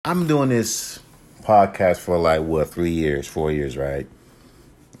I'm doing this podcast for like 3 years, 4 years, right?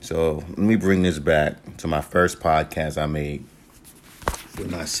 So let me bring this back to my first podcast I made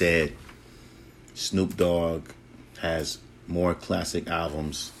when I said Snoop Dogg has more classic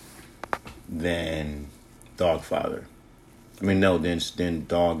albums than Dogfather. Than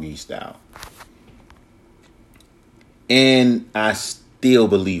Doggy Style. And I still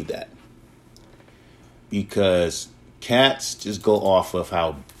believe that. Because cats just go off of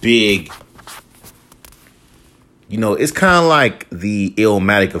how big, it's kind of like the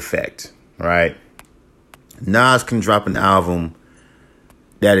Illmatic effect, right? Nas can drop an album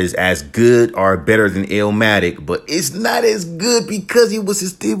that is as good or better than Illmatic, but it's not as good because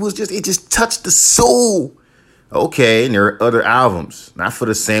it just touched the soul. Okay, and there are other albums, not for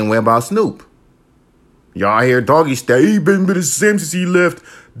the same way about Snoop. Y'all hear Doggy Style, he been the same since he left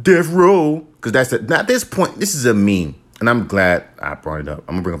Death Row. Because at this point, this is a meme. And I'm glad I brought it up.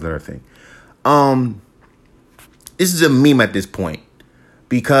 I'm going to bring up another thing. This is a meme at this point.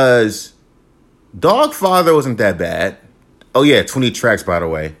 Because Dogfather wasn't that bad. Oh, yeah, 20 tracks, by the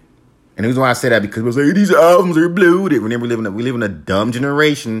way. And the reason why I say that because it was like, these albums are bloated. We live in a dumb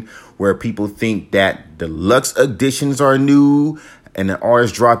generation where people think that deluxe editions are new and the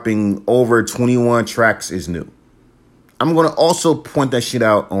artist dropping over 21 tracks is new. I'm going to also point that shit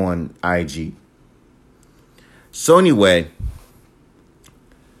out on IG. So anyway,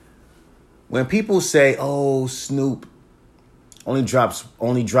 when people say, oh, Snoop only dropped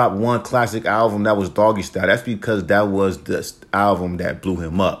one classic album, that was Doggy Style, that's because that was the album that blew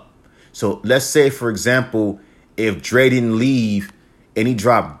him up. So let's say, for example, if Dre didn't leave and he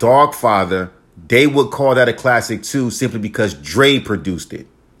dropped Dogfather, they would call that a classic too, simply because Dre produced it.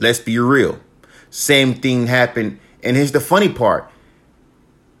 Let's be real. Same thing happened. And here's the funny part.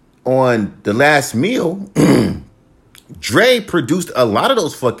 On The Last Meal, Dre produced a lot of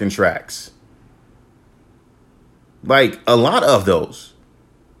those fucking tracks. Like, a lot of those.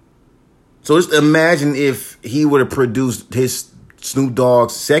 So just imagine if he would have produced his Snoop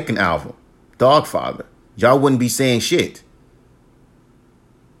Dogg's second album, Dogfather. Y'all wouldn't be saying shit.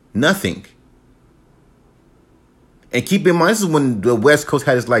 Nothing. And keep in mind, this is when the West Coast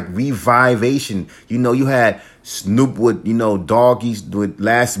had this like revivation. You had Snoop with, Doggies with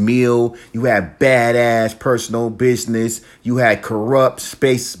Last Meal. You had Badass, Personal Business. You had Corrupt,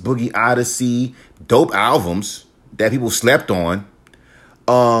 Space Boogie Odyssey. Dope albums that people slept on.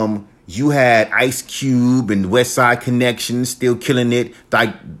 You had Ice Cube and West Side Connection still killing it.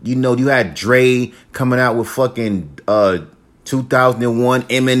 Like, you had Dre coming out with fucking 2001,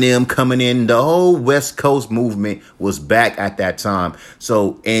 Eminem coming in. The whole West Coast movement was back at that time.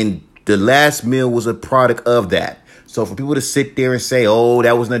 So, and The Last Meal was a product of that. So for people to sit there and say, oh,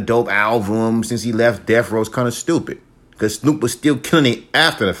 that wasn't a dope album since he left Death Row is kind of stupid. Because Snoop was still killing it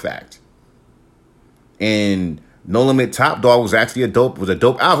after the fact. And No Limit Top Dog was actually a dope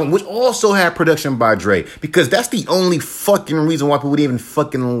album, which also had production by Dre. Because that's the only fucking reason why people would even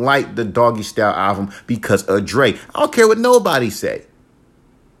fucking like the Doggy Style album, because of Dre. I don't care what nobody say.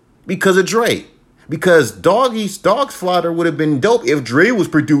 Because of Dre. Because Dogfather would have been dope if Dre was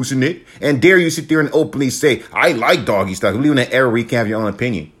producing it. And dare you sit there and openly say, I like Doggy Style. We live in an era where you can have your own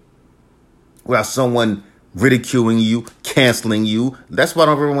opinion. Without someone ridiculing you, canceling you. That's why I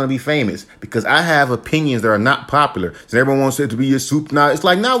don't ever want to be famous, because I have opinions that are not popular. So everyone wants it to be a soup. Now it's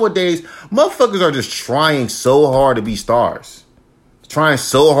like nowadays, motherfuckers are just trying so hard to be stars, trying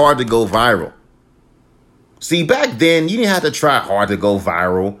so hard to go viral. See, back then you didn't have to try hard to go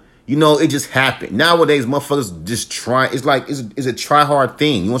viral. It just happened. Nowadays, motherfuckers just try. It's like it's a try hard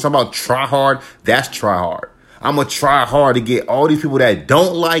thing. You want to talk about try hard? That's try hard. I'm gonna try hard to get all these people that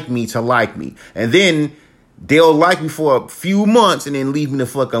don't like me to like me, and then they'll like me for a few months and then leave me the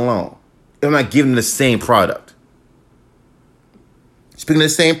fuck alone. I'm not giving them the same product. Speaking of the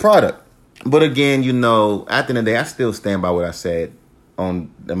same product. But again, at the end of the day, I still stand by what I said.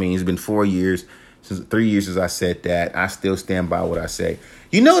 It's been 3 years since I said that. I still stand by what I say.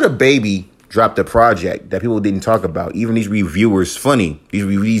 The Baby dropped a project that people didn't talk about. Even these reviewers, funny.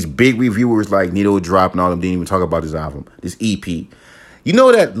 These big reviewers like Needle Drop and all of them didn't even talk about this album, this EP.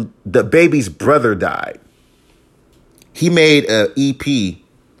 That the Baby's brother died. He made an EP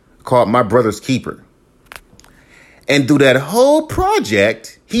called My Brother's Keeper. And through that whole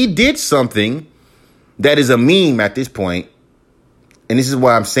project, he did something that is a meme at this point. And this is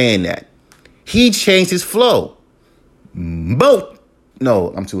why I'm saying that. He changed his flow. I'm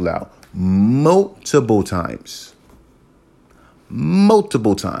too loud. Multiple times.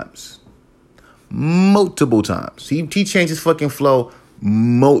 He changed his fucking flow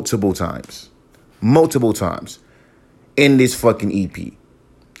multiple times. In this fucking EP.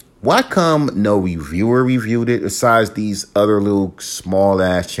 Why come no reviewer reviewed it besides these other little small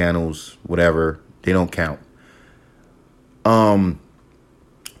ass channels, whatever, they don't count.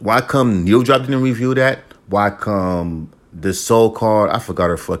 Why come Neil Drop didn't review that? Why come the so-called, I forgot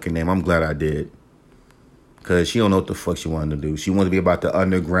her fucking name. I'm glad I did. Because she don't know what the fuck she wanted to do. She wanted to be about the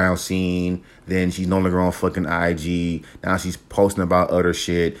underground scene. Then she's no longer on fucking IG. Now she's posting about other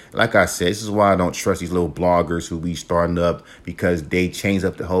shit. Like I said, this is why I don't trust these little bloggers who be starting up. Because they change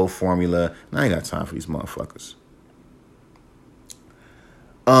up the whole formula. And I ain't got time for these motherfuckers.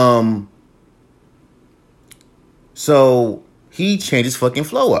 So he changed his fucking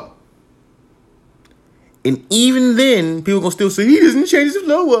flow up. And even then, people gonna still say, he doesn't change his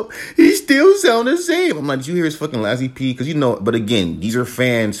flow up. He still sound the same. I'm like, did you hear his fucking last EP? Because but again, these are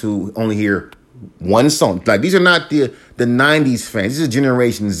fans who only hear one song. Like, these are not the 90s fans. This is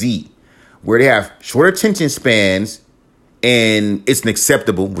Generation Z, where they have short attention spans, and it's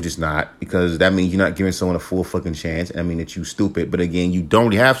acceptable, which is not, because that means you're not giving someone a full fucking chance. I mean, that you stupid. But again, you don't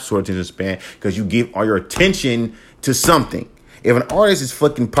really have short attention span because you give all your attention to something. If an artist is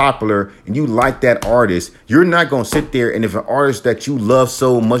fucking popular and you like that artist, you're not going to sit there and if an artist that you love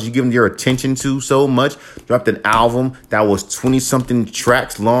so much, you give them your attention to so much, dropped an album that was 20-something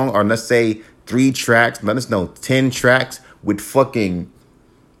tracks long, or let's say 3 tracks, let us know, 10 tracks with fucking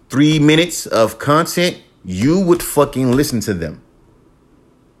 3 minutes of content, you would fucking listen to them.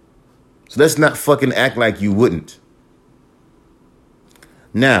 So let's not fucking act like you wouldn't.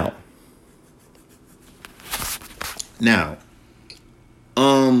 Now,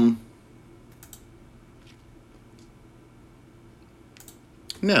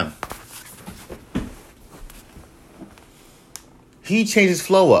 he changed his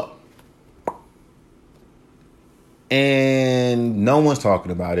flow up. And no one's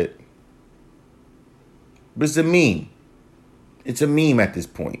talking about it. But it's a meme. It's a meme at this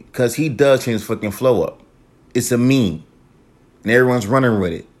point. Because he does change his fucking flow up. It's a meme. And everyone's running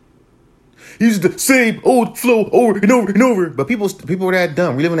with it. He's the same old flow over and over and over. But people are that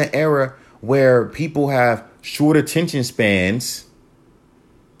dumb. We live in an era where people have short attention spans.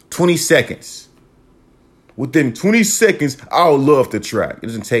 20 seconds. Within 20 seconds, I'll love the track. It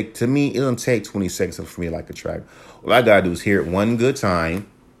doesn't take 20 seconds for me to like a track. All I gotta do is hear it one good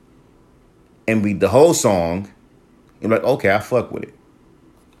time and read the whole song and be like, okay, I fuck with it.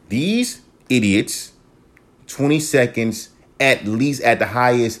 These idiots, 20 seconds, at least at the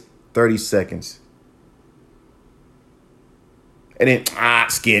highest, 30 seconds. And then,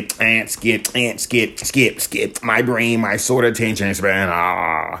 skip. My brain, my sort of attention span.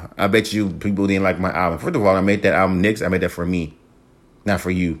 I bet you people didn't like my album. First of all, I made that album, Knicks. I made that for me, not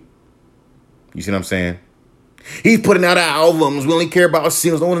for you. You see what I'm saying? He's putting out albums. We only care about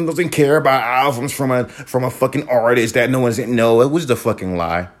singles. No one doesn't care about albums from a fucking artist that no one doesn't know. It was the fucking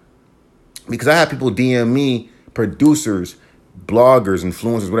lie. Because I had people DM me, producers, bloggers,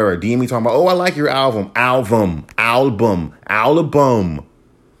 influencers, whatever, DM me talking about, oh, I like your album.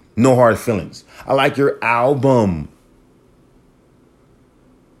 No hard feelings. I like your album.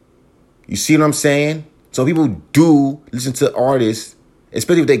 You see what I'm saying? So people do listen to artists,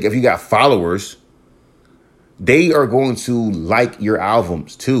 especially if you got followers. They are going to like your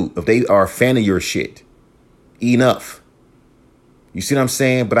albums too, if they are a fan of your shit. Enough. You see what I'm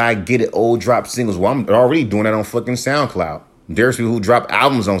saying? But I get it, old drop singles. Well, I'm already doing that on fucking SoundCloud. There's people who drop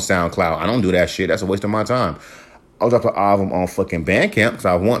albums on SoundCloud. I don't do that shit. That's a waste of my time. I'll drop an album on fucking Bandcamp because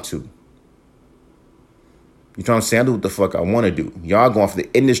I want to. You know what I'm saying? I do what the fuck I want to do. Y'all going for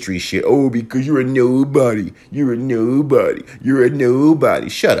the industry shit. Oh, because you're a nobody. You're a nobody. You're a nobody.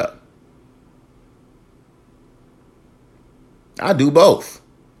 Shut up. I do both.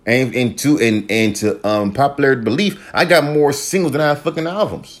 And to popular belief, I got more singles than I have fucking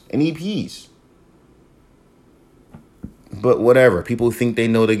albums and EPs. But whatever. People think they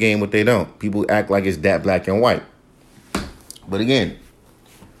know the game, but they don't. People act like it's that black and white. But again,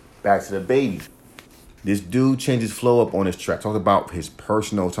 back to the baby. This dude changed his flow up on his track. Talking about his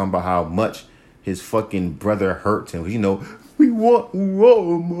personal, talking about how much his fucking brother hurt him. You know, we want raw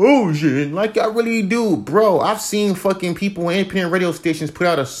emotion. Like I really do, bro. I've seen fucking people on independent radio stations put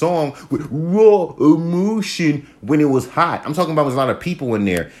out a song with raw emotion when it was hot. I'm talking about there's a lot of people in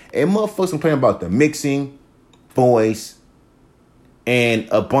there. And motherfuckers complaining about the mixing, voice, and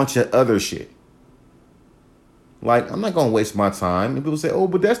a bunch of other shit. Like, I'm not going to waste my time. And people say, oh,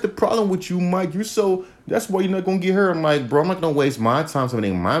 but that's the problem with you, Mike. That's why you're not going to get hurt. I'm like, bro, I'm not going to waste my time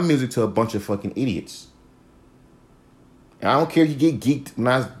submitting my music to a bunch of fucking idiots. And I don't care if you get geeked when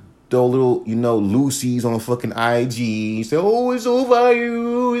I throw little, Lucy's on fucking IG. Say, oh, it's over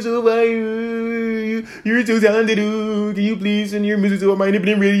you. It's over you. You're too talented. Can you please send your music to my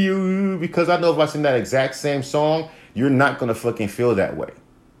independent radio? Because I know if I sing that exact same song, you're not going to fucking feel that way.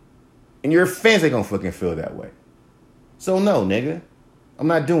 And your fans ain't going to fucking feel that way. So no, nigga. I'm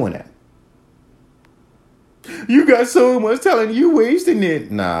not doing that. You got so much talent, you wasting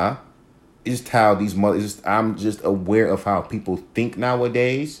it. Nah. It's how these mothers, I'm just aware of how people think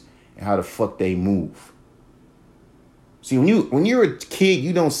nowadays and how the fuck they move. See, when you're a kid,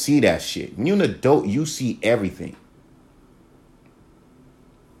 you don't see that shit. When you're an adult, you see everything.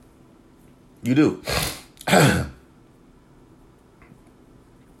 You do.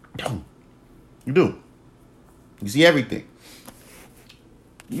 You do. You see everything.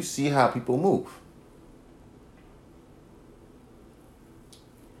 You see how people move.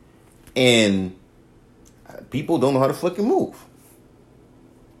 And people don't know how to fucking move.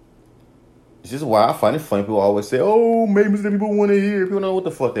 This is why I find it funny. People always say, oh, maybe some people want to hear. People don't know what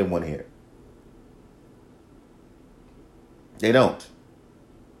the fuck they want to hear. They don't.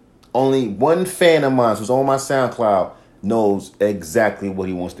 Only one fan of mine who's on my SoundCloud knows exactly what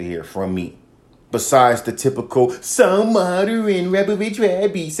he wants to hear from me. Besides the typical, some modern rapper with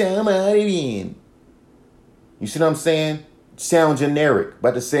trap beat, some modern. You see what I'm saying? Sound generic, but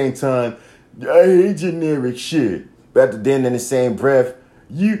at the same time, I hate generic shit. But then in the same breath,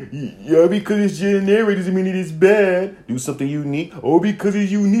 because it's generic doesn't mean it is bad. Do something unique. Or because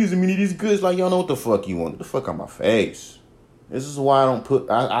it's unique doesn't mean it is good. It's like, y'all know what the fuck you want. Get the fuck out my face. This is why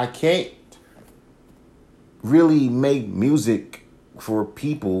I can't really make music for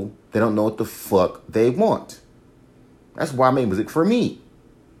people that don't know what the fuck they want. That's why I make music for me.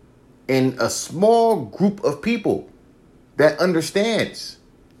 And a small group of people that understands.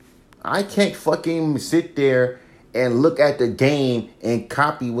 I can't fucking sit there and look at the game and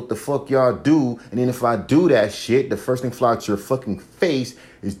copy what the fuck y'all do. And then if I do that shit, the first thing fly out your fucking face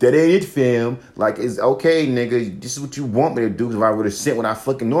is that ain't it, fam. Like, it's okay, nigga. This is what you want me to do. Because if I would have sent what I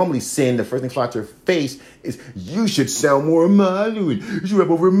fucking normally send, the first thing fly out your face is you should sound more modern. You should rap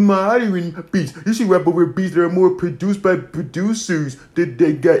over modern beats. You should rap over beats that are more produced by producers that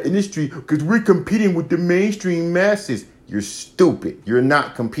they got industry. Because we're competing with the mainstream masses. You're stupid. You're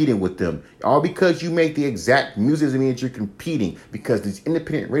not competing with them. All because you make the exact music doesn't mean that you're competing. Because these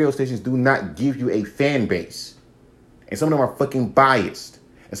independent radio stations do not give you a fan base. And some of them are fucking biased.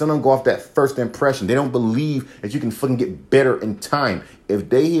 And some of them go off that first impression. They don't believe that you can fucking get better in time. If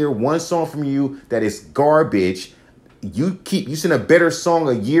they hear one song from you that is garbage, you send a better song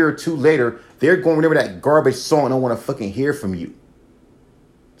a year or two later, they're going to remember that garbage song and don't want to fucking hear from you.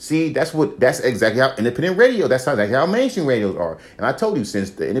 See, that's exactly how independent radio, that's exactly how mainstream radios are. And I told you,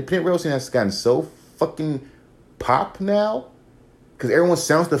 since the independent radio scene has gotten so fucking pop now, because everyone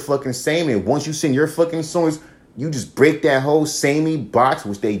sounds the fucking same, and once you sing your fucking songs, you just break that whole samey box,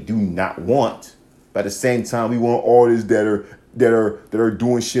 which they do not want. But at the same time, we want artists that are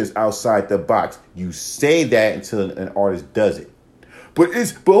doing shit outside the box. You say that until an artist does it. But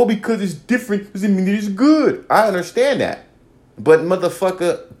because it's different doesn't mean that it's good. I understand that. But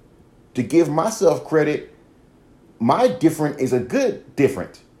motherfucker, to give myself credit, my different is a good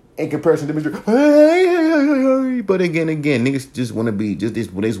different in comparison to Mr. Hey. But again, niggas just want to be they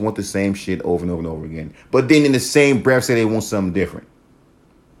just want the same shit over and over and over again. But then in the same breath say they want something different.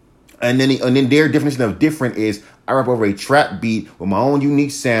 And then their definition of different is I rap over a trap beat with my own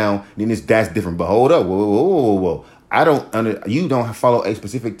unique sound. Then that's different. But hold up, whoa. You don't follow a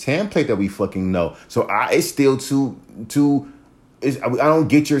specific template that we fucking know. So it's still I don't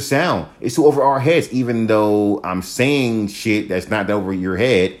get your sound. It's too over our heads, even though I'm saying shit that's not over your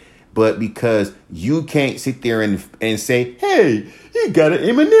head. But because you can't sit there and say, hey, he got an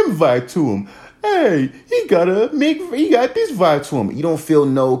Eminem vibe to him. Hey, he got this vibe to him. You don't feel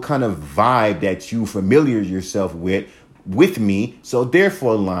no kind of vibe that you familiar yourself with me. So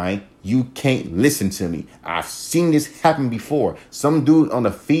therefore, line, you can't listen to me. I've seen this happen before. Some dude on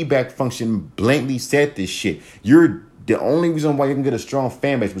the feedback function blatantly said this shit. The only reason why you can get a strong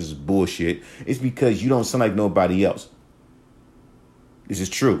fan base, which is bullshit, is because you don't sound like nobody else. This is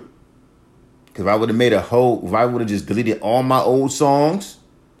true. Because if I would have just deleted all my old songs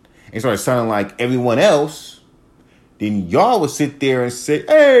and started sounding like everyone else, then y'all would sit there and say,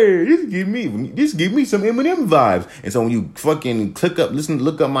 hey, this give me some Eminem vibes. And so when you fucking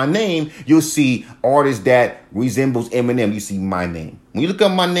look up my name, you'll see artists that resembles Eminem. You see my name. When you look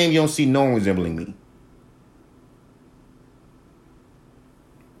up my name, you don't see no one resembling me.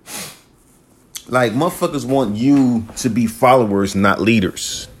 Like, motherfuckers want you to be followers, not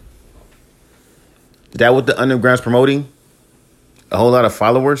leaders. Is that what the underground's promoting? A whole lot of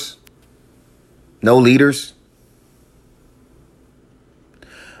followers? No leaders.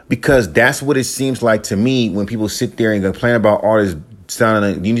 Because that's what it seems like to me when people sit there and complain about artists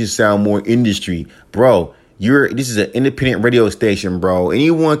sounding like you need to sound more industry. Bro, this is an independent radio station, bro.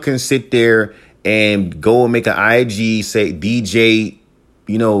 Anyone can sit there and go and make an IG, say DJ,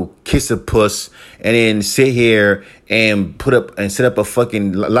 kiss a puss, and then sit here and set up a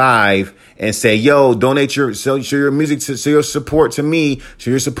fucking live and say, yo, donate show your music show your support to me,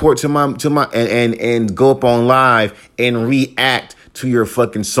 show your support to my and go up on live and react to your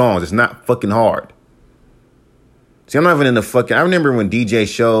fucking songs. It's not fucking hard. See, I'm not even in the fucking. I remember when DJ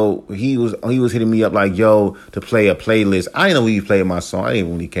Show, he was hitting me up like, yo, to play a playlist. I didn't know he played my song. I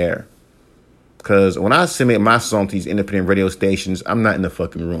didn't really care. Because when I submit my song to these independent radio stations, I'm not in the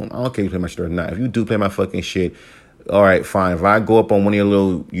fucking room. I don't care if you play my shit or not. If you do play my fucking shit, all right, fine. If I go up on one of your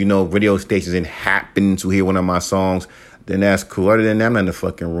little, radio stations and happen to hear one of my songs, then that's cool. Other than that, I'm not in the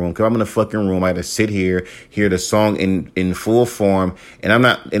fucking room. Because I'm in the fucking room, I got to sit here, hear the song in full form, and I'm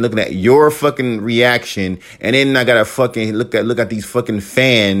not looking at your fucking reaction, and then I got to fucking look at these fucking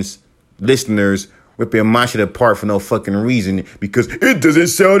fans, listeners, ripping my shit apart for no fucking reason because it doesn't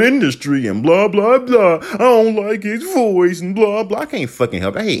sound industry and blah, blah, blah. I don't like his voice and blah, blah. I can't fucking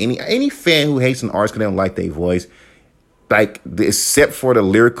help it. I hate any fan who hates an artist because they don't like their voice. Like, except for the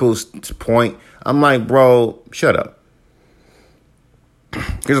lyrical point, I'm like, bro, shut up.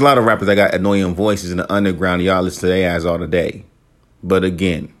 There's a lot of rappers that got annoying voices in the underground. Y'all listen to their ass all the day. But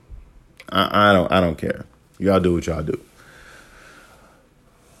again, I don't care. Y'all do what y'all do.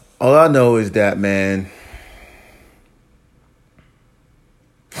 All I know is that, man,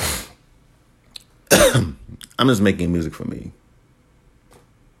 I'm just making music for me.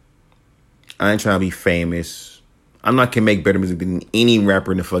 I ain't trying to be famous. I'm not gonna make better music than any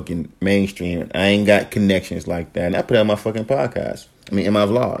rapper in the fucking mainstream. I ain't got connections like that. And I put it on my fucking podcast. In my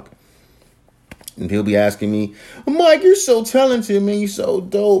vlog. And people be asking me, Mike, you're so talented, man. You're so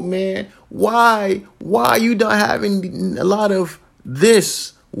dope, man. Why you not having a lot of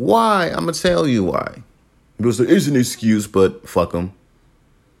this? Why? I'm going to tell you why. People say, it's an excuse, but fuck them.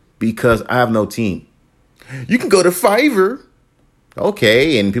 Because I have no team. You can go to Fiverr.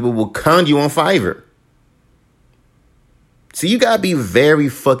 Okay, and people will con you on Fiverr. So you got to be very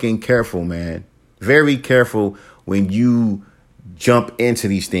fucking careful, man. Very careful when you jump into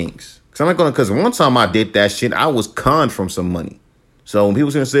these things. Because one time I did that shit, I was conned from some money. So when people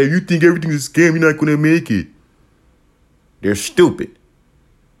are going to say, you think everything's a scam, you're not going to make it. They're stupid.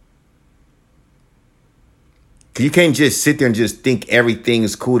 Because you can't just sit there and just think everything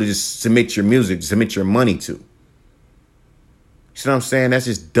is cool to just submit your music, submit your money to. You see what I'm saying? That's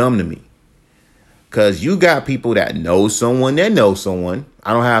just dumb to me. Because you got people that know someone.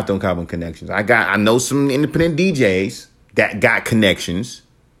 I don't have them kind of connections. I know some independent DJs that got connections.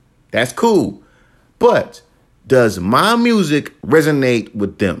 That's cool. But does my music resonate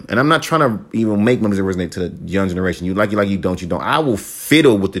with them? And I'm not trying to even make my music resonate to the young generation. You like you don't. I will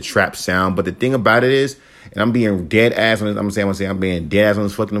fiddle with the trap sound. But the thing about it is, and I'm being dead ass on this, I'm being dead ass on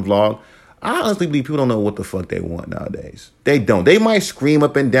this fucking vlog. I honestly believe people don't know what the fuck they want nowadays. They don't. They might scream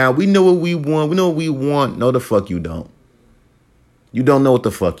up and down. We know what we want. No, the fuck you don't. You don't know what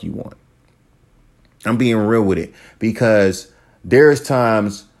the fuck you want. I'm being real with it because there's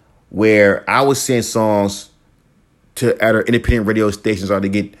times where I was send songs to other independent radio stations or to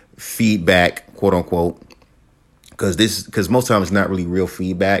get feedback, quote unquote, because most times it's not really real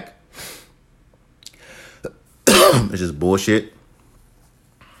feedback. It's just bullshit.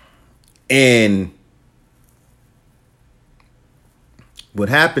 And what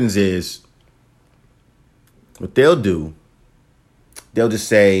happens is, what they'll do, they'll just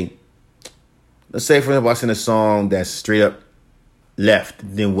say, let's say, for example, I send a song that's straight up left.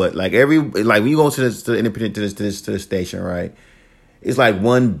 Then what? Like when you go to the independent to the station, right? It's like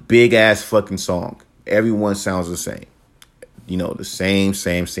one big ass fucking song. Everyone sounds the same. The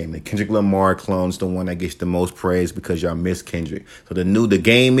same. The Kendrick Lamar clone's the one that gets the most praise because y'all miss Kendrick. So the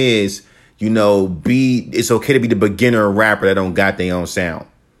game is, it's okay to be the beginner rapper that don't got their own sound.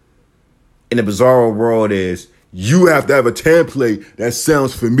 In the bizarro world is, you have to have a template that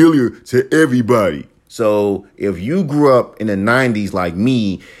sounds familiar to everybody. So if you grew up in the 90s like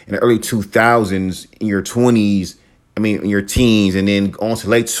me, in the early 2000s, in your 20s, in your teens, and then on to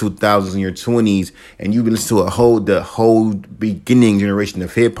late 2000s in your 20s, and you've been listening to the whole beginning generation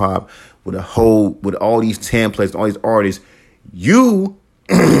of hip hop with all these templates, all these artists, you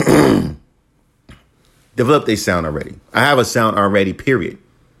developed a sound already. I have a sound already, period.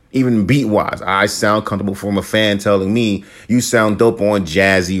 Even beat wise, I sound comfortable from a fan telling me you sound dope on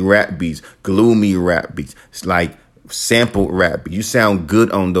jazzy rap beats, gloomy rap beats. It's like sample rap. You sound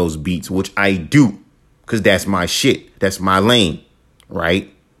good on those beats, which I do, because that's my shit. That's my lane,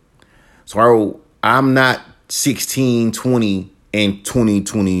 right? So I'm not 16, 20, and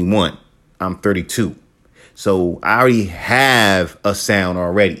 2021. I'm 32. So I already have a sound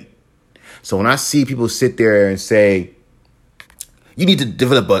already. So when I see people sit there and say, you need to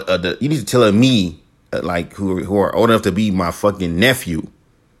develop you need to tell me, like, who are old enough to be my fucking nephew,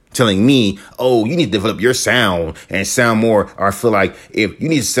 telling me, oh, you need to develop your sound and sound more. Or I feel like if you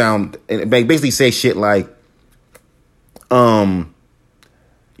need to sound, and basically say shit like, you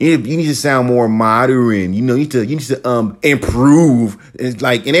need to sound more modern. You need to improve. It's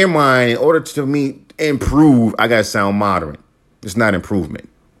like, in their mind, in order to me improve, I gotta sound modern. It's not improvement.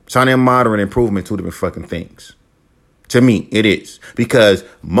 Sounding modern and improvement, two different fucking things. To me, it is. Because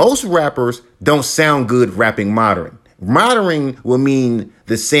most rappers don't sound good rapping modern. Modern will mean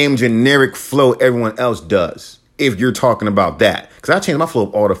the same generic flow everyone else does, if you're talking about that. Because I change my flow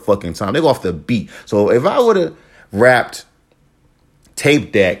all the fucking time. They go off the beat. So if I would have rapped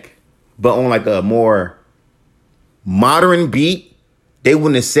Tape Deck, but on like a more modern beat, they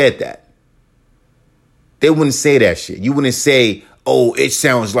wouldn't have said that. They wouldn't say that shit. You wouldn't say, oh, it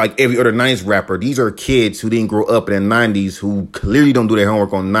sounds like every other 90s rapper. These are kids who didn't grow up in the 90s, who clearly don't do their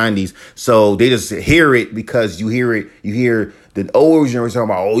homework on the 90s. So they just hear it because you hear the older generation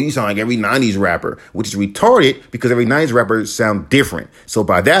talking about, oh, you sound like every 90s rapper, which is retarded because every 90s rapper sound different. So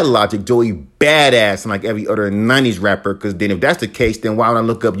by that logic, Joey Badass sound like every other 90s rapper, because then if that's the case, then why would I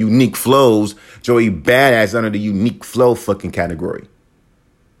look up unique flows? Joey Badass under the unique flow fucking category.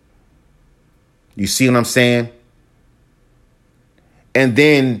 You see what I'm saying? And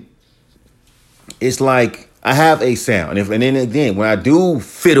then it's like I have a sound. And then again, when I do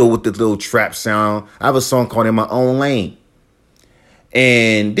fiddle with the little trap sound, I have a song called In My Own Lane.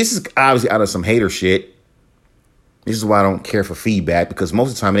 And this is obviously out of some hater shit. This is why I don't care for feedback, because most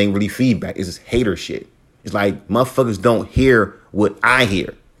of the time it ain't really feedback. It's just hater shit. It's like motherfuckers don't hear what I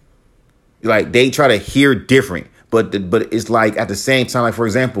hear. Like they try to hear different. But it's like at the same time, like for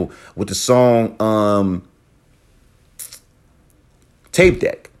example, with the song Tape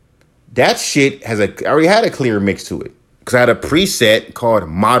Deck, that shit already had a clear mix to it, because I had a preset called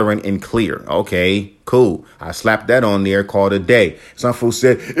Modern and Clear. Okay, cool. I slapped that on there, called a day. Some fool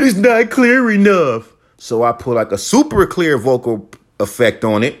said it's not clear enough, so I put like a super clear vocal effect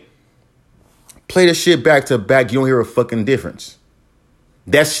on it. Play the shit back to back, you don't hear a fucking difference.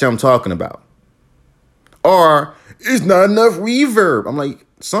 That's shit I'm talking about. Or it's not enough reverb. I'm like,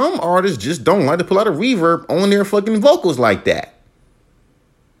 some artists just don't like to put a lot of reverb on their fucking vocals like that.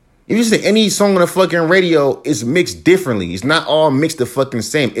 If you say any song on the fucking radio is mixed differently, it's not all mixed the fucking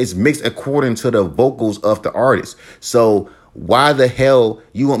same. It's mixed according to the vocals of the artist. So why the hell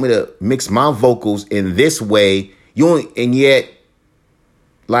you want me to mix my vocals in this way? And yet,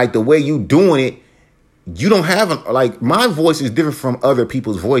 like the way you doing it, you don't have like my voice is different from other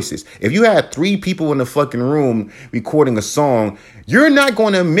people's voices. If you had 3 people in the fucking room recording a song, you're not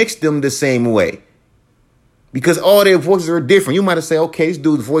going to mix them the same way, because all their voices are different. You might have said, okay, this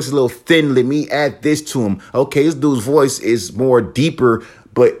dude's voice is a little thin. Let me add this to him. Okay, this dude's voice is more deeper,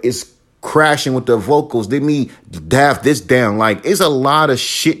 but it's crashing with the vocals. Let me have this down. Like, it's a lot of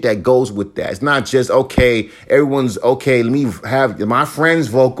shit that goes with that. It's not just, okay, everyone's okay. Let me have my friend's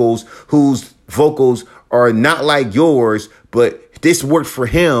vocals, whose vocals are not like yours, but this worked for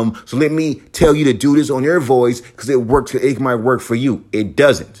him. So let me tell you to do this on your voice because it works. It might work for you. It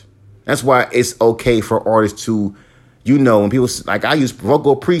doesn't. That's why it's okay for artists to, when people, like I use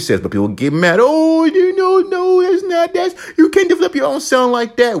vocal presets, but people get mad. Oh, no, it's not that. You can't develop your own sound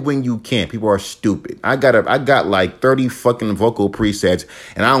like that when you can't. People are stupid. I got like 30 fucking vocal presets,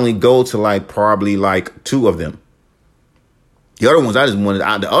 and I only go to like probably like 2 of them. The other ones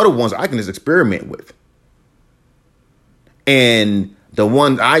the other ones I can just experiment with. And the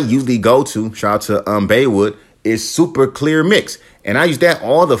one I usually go to, shout out to Baywood, is Super Clear Mix. And I use that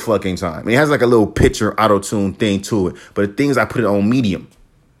all the fucking time. It has like a little picture auto-tune thing to it. But the thing is, I put it on medium.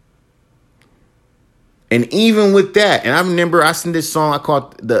 And even with that, and I remember I sent this song, I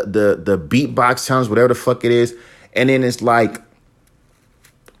called the beatbox challenge, whatever the fuck it is. And then it's like,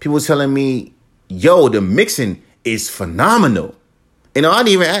 people telling me, yo, the mixing is phenomenal. And I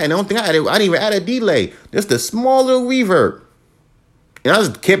didn't even add a delay. Just the small little reverb. And I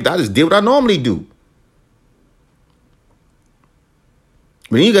just did what I normally do.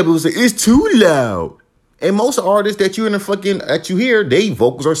 But then you got people say, it's too loud. And most artists that you hear, they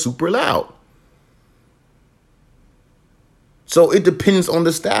vocals are super loud. So it depends on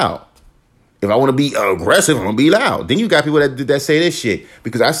the style. If I want to be aggressive, I'm going to be loud. Then you got people that say this shit.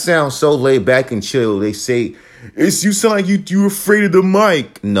 Because I sound so laid back and chill. They say, It's you sound like you afraid of the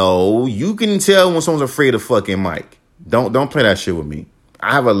mic. No, you can tell when someone's afraid of fucking mic. Don't play that shit with me.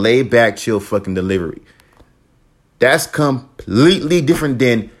 I have a laid back, chill fucking delivery. That's completely different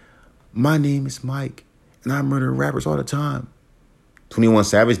than my name is Mike and I murder rappers all the time. 21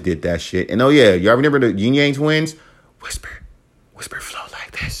 Savage did that shit. And oh yeah, y'all remember the Yin Yang Twins? Whisper flow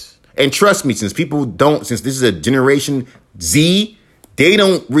like this. And trust me, since this is a Generation Z, they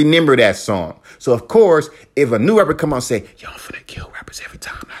don't remember that song. So of course, if a new rapper come out and say, yo, I'm finna kill rappers every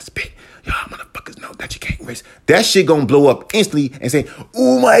time I spit. Y'all motherfuckers know that you can't race. That shit gonna blow up instantly and say,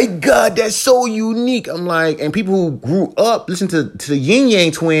 oh my God, that's so unique. I'm like, and people who grew up listening to the Yin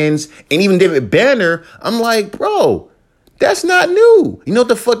Yang Twins and even David Banner, I'm like, bro, that's not new. You know what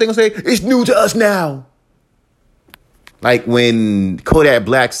the fuck they gonna say? It's new to us now. Like when Kodak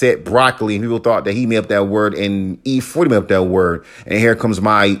Black said broccoli and people thought that he made up that word and E40 made up that word. And here comes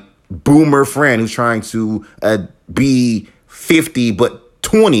my boomer friend who's trying to be 50 but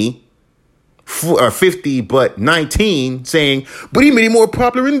 20 or 50 but 19 saying, but he made it more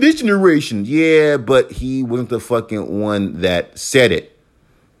popular in this generation. Yeah, but he wasn't the fucking one that said it.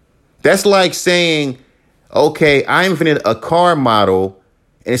 That's like saying, okay, I invented a car model.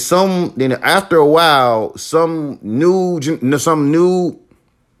 And then after a while, some new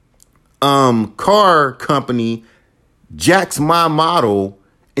car company jacks my model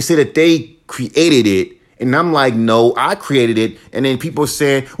and say that they created it. And I'm like, no, I created it. And then people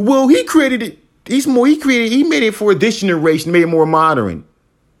saying, well, he created it. He made it for this generation, made it more modern.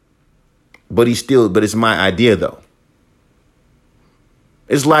 But it's my idea though.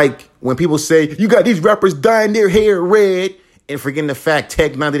 It's like when people say, you got these rappers dyeing their hair red. And forgetting the fact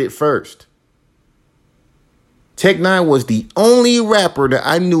Tech Nine did it first. Tech Nine was the only rapper that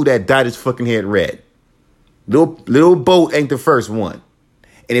I knew that dyed his fucking head red. Lil Boat ain't the first one.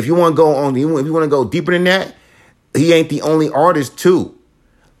 And if you want to go deeper than that, he ain't the only artist too.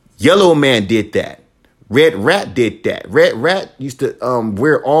 Yellow Man did that. Red Rat did that. Red Rat used to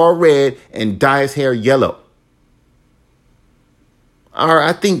wear all red and dye his hair yellow. Or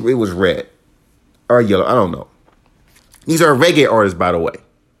I think it was red or yellow. I don't know. These are reggae artists, by the way.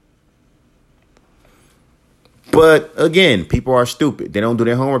 But again, people are stupid. They don't do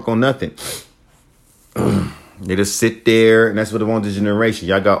their homework on nothing. They just sit there, and that's what they want this generation.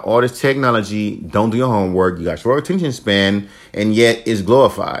 Y'all got all this technology, don't do your homework. You got short attention span, and yet it's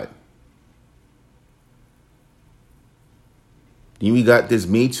glorified. Then we got this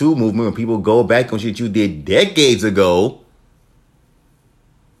Me Too movement where people go back on shit you did decades ago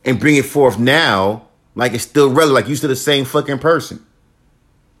and bring it forth now. Like it's still relevant, like you're still the same fucking person.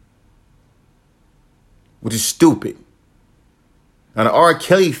 Which is stupid. Now the R.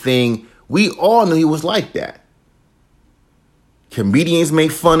 Kelly thing, we all knew he was like that. Comedians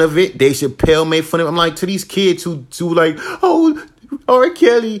made fun of it. Dave Chappelle made fun of it. I'm like, to these kids who like, oh, R.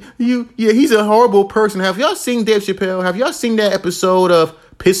 Kelly, he's a horrible person. Have y'all seen Dave Chappelle? Have y'all seen that episode of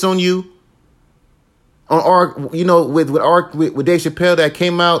Piss on You? With Dave Chappelle that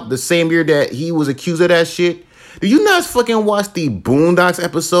came out the same year that he was accused of that shit. Do you not fucking watch the Boondocks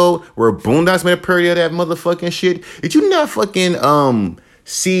episode where Boondocks made a parody of that motherfucking shit? Did you not fucking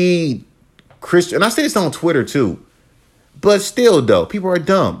see Christian? And I say this on Twitter too. But still though, people are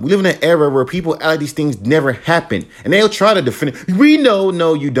dumb. We live in an era where people act like these things never happened. And they'll try to defend it. We know,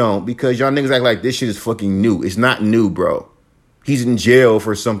 no you don't, because y'all niggas act like this shit is fucking new. It's not new, bro. He's in jail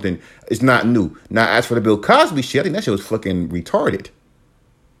for something. It's not new. Now, as for the Bill Cosby shit, I think that shit was fucking retarded.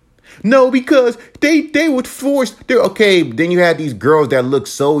 No, because they would force... Okay, then you had these girls that look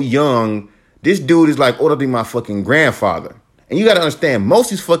so young. This dude is like older than my fucking grandfather. And you got to understand,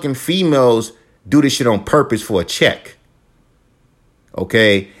 most of these fucking females do this shit on purpose for a check.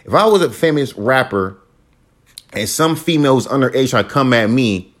 Okay? If I was a famous rapper and some females underage try to come at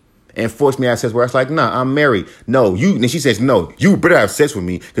me and force me to have sex with her, I was like, nah, I'm married. No, you. And she says, no, you better have sex with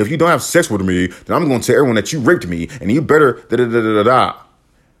me. Because if you don't have sex with me, then I'm going to tell everyone that you raped me. And you better da-da-da-da-da.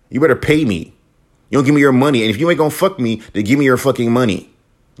 You better pay me. You don't give me your money. And if you ain't going to fuck me, then give me your fucking money.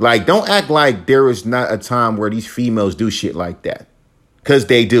 Like, don't act like there is not a time where these females do shit like that. Because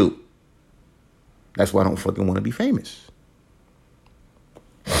they do. That's why I don't fucking want to be famous.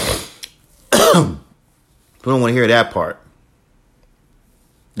 Don't want to hear that part.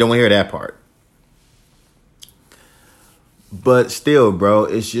 Don't want to hear that part. But still, bro,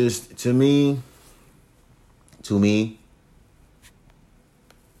 it's just, to me,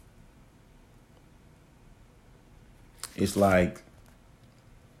 it's like,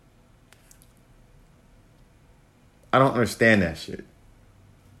 I don't understand that shit.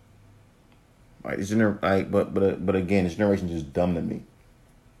 Like, but again, this generation is just dumb to me.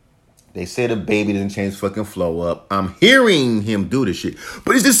 They say the baby doesn't change fucking flow up. I'm hearing him do this shit.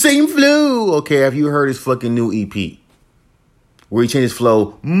 But it's the same flow. Okay, have you heard his fucking new EP? Where he changed his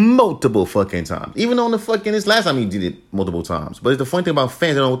flow multiple fucking times. Even on the fucking, this last time he did it multiple times. But it's the funny thing about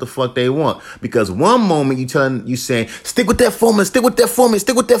fans, they don't know what the fuck they want. Because one moment you saying, stick with that formula, stick with that formula,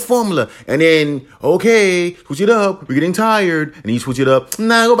 stick with that formula. And then, okay, switch it up. We're getting tired. And then you switch it up.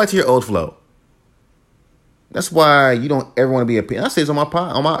 Nah, go back to your old flow. That's why you don't ever want to be a, I say this on my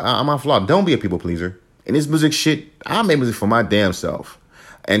vlog, don't be a people pleaser. And this music shit, I make music for my damn self.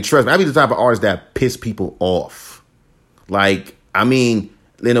 And trust me, I be the type of artist that piss people off. Like, I mean,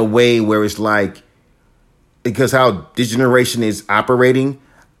 in a way where it's like, because how this generation is operating,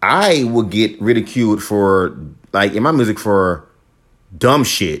 I will get ridiculed for, like, in my music for dumb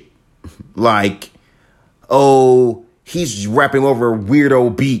shit. Like, oh, he's rapping over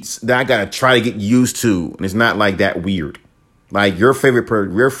weirdo beats that I gotta try to get used to. And it's not like that weird. Like, your favorite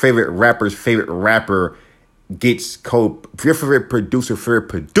rapper's favorite rapper gets your favorite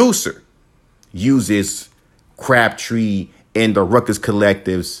producer uses Crabtree and the Ruckus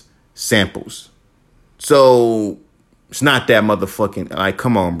Collective's samples. So it's not that motherfucking, like,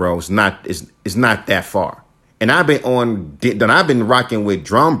 come on, bro. It's not that far. And I've been rocking with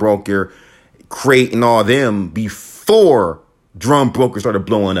Drum Broker, Crate, and all them before Drum Broker started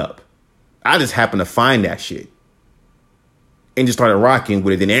blowing up. I just happened to find that shit and just started rocking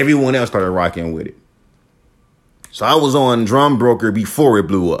with it. Then everyone else started rocking with it. So I was on Drum Broker before it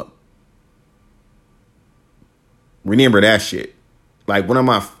blew up. Remember that shit. Like, one of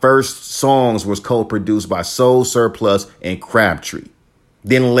my first songs was co-produced by Soul Surplus and Crabtree.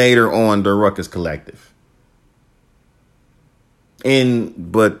 Then later on, the Ruckus Collective.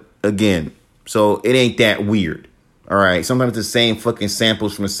 But again, so it ain't that weird. All right. Sometimes the same fucking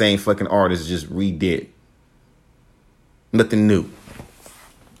samples from the same fucking artist just redid. Nothing new.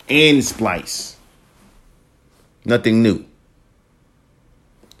 And splice. Nothing new.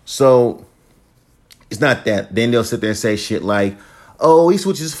 So it's not that. Then they'll sit there and say shit like, oh, he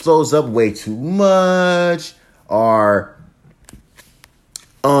switches flows up way too much. Or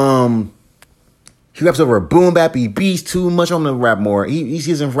he raps over boom bappy beats too much. I'm gonna rap more. He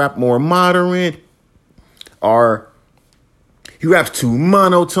doesn't rap more modern. Or he raps too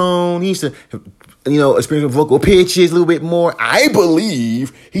monotone. He used to, experience vocal pitches a little bit more. I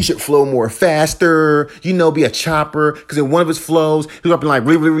believe he should flow more faster, be a chopper. Because in one of his flows, he was rapping like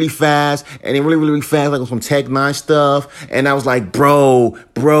really, really, really fast. And then really, really, really fast, like some Tech 9 stuff. And I was like, bro,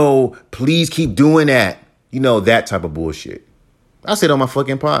 please keep doing that. That type of bullshit. I say it on my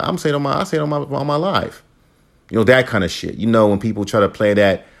fucking pod. I say it on my live. That kind of shit. When people try to play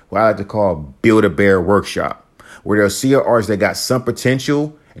that, what I like to call Build-A-Bear workshop. Where they'll see an artist that got some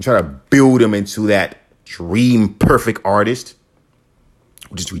potential and try to build them into that dream perfect artist,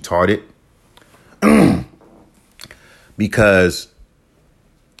 which is retarded. Because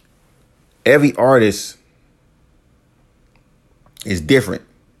every artist is different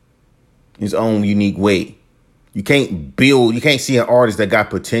in his own unique way. You can't see an artist that got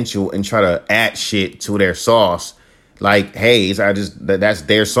potential and try to add shit to their sauce. Like, hey, that's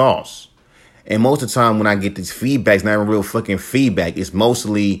their sauce. And most of the time when I get this feedback, it's not even real fucking feedback. It's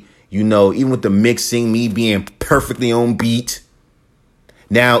mostly, even with the mixing, me being perfectly on beat.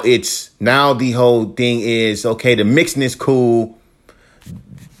 Now the whole thing is, okay, the mixing is cool,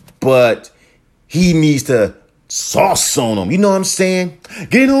 but he needs to sauce on them. You know what I'm saying?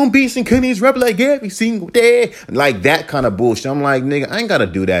 Get on beats and couldn't rap like every single day. Like that kind of bullshit. I'm like, nigga, I ain't got to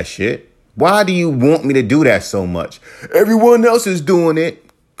do that shit. Why do you want me to do that so much? Everyone else is doing it.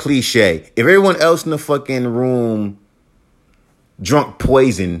 Cliche. If everyone else in the fucking room drunk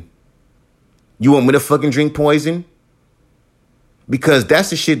poison, you want me to fucking drink poison? Because that's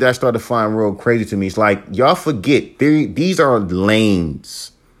the shit that I started to find real crazy to me. It's like, y'all forget, these are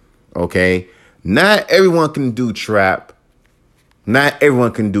lanes, okay? Not everyone can do trap. Not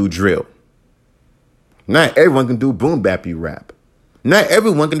everyone can do drill. Not everyone can do boom bappy rap. Not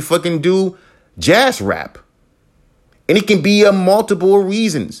everyone can fucking do jazz rap. And it can be multiple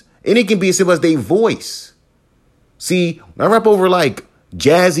reasons. And it can be as simple as their voice. See, when I rap over like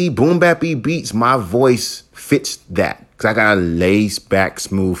jazzy, boom bappy beats, my voice fits that. Because I got a laid back,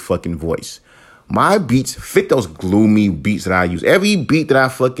 smooth fucking voice. My beats fit those gloomy beats that I use. Every beat that I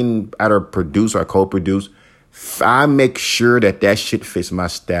fucking either produce or co-produce, I make sure that shit fits my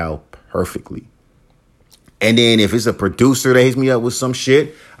style perfectly. And then if it's a producer that hits me up with some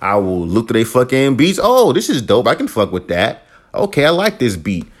shit, I will look at their fucking beats. Oh, this is dope. I can fuck with that. Okay, I like this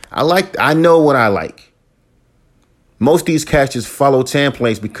beat. I know what I like. Most of these cats just follow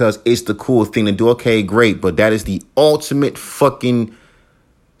templates because it's the cool thing to do. Okay, great. But that is the ultimate fucking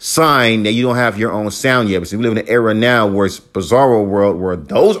sign that you don't have your own sound yet. Because we live in an era now where it's bizarro world where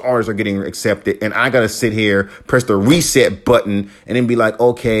those artists are getting accepted, and I gotta sit here, press the reset button, and then be like,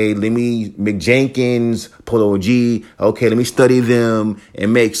 okay, let me Mick Jenkins, Polo G, okay, let me study them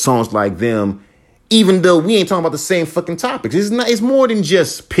and make songs like them. Even though we ain't talking about the same fucking topics. It's more than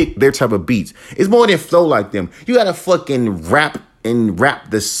just pick their type of beats. It's more than flow like them. You gotta fucking rap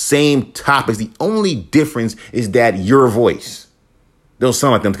the same topics. The only difference is that your voice. They'll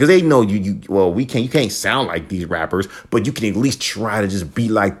sound like them because they know you can't sound like these rappers, but you can at least try to just be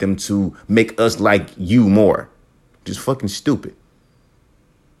like them to make us like you more. Just fucking stupid.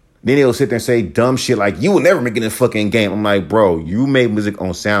 Then they'll sit there and say dumb shit like, you will never make it in a fucking game. I'm like, bro, you made music on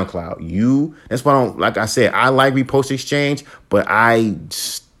SoundCloud. That's why like I said, I like Repost Exchange, but I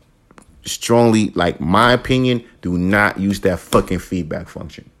strongly, like, my opinion, do not use that fucking feedback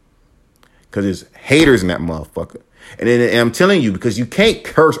function. Because there's haters in that motherfucker. And then I'm telling you, because you can't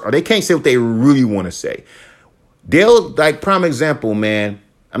curse or they can't say what they really want to say. They'll, like, prime example, man.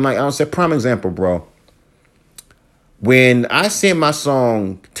 I'll say prime example, bro. When I send my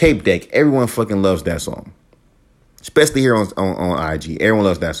song Tape Deck, everyone fucking loves that song. Especially here on IG. Everyone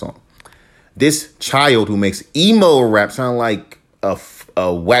loves that song. This child who makes emo rap sound like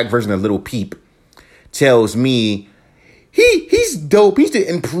a whack version of Lil Peep tells me he's dope. He should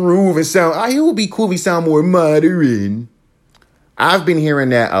improve and sound. He would be cool if he sound more modern. I've been hearing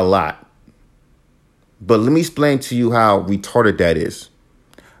that a lot. But let me explain to you how retarded that is.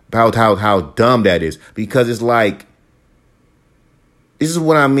 About how dumb that is. Because it's like, this is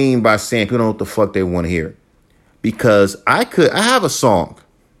what I mean by saying people don't know what the fuck they want to hear. Because I have a song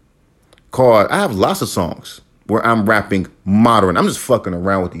I have lots of songs where I'm rapping modern. I'm just fucking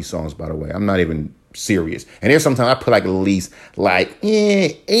around with these songs, by the way. I'm not even serious. And there's sometimes I put like at least 80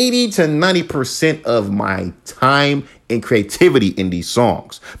 to 90% of my time and creativity in these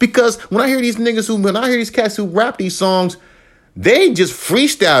songs. Because when I hear these cats who rap these songs, they just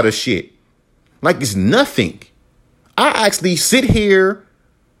freestyle the shit like it's nothing. I actually sit here,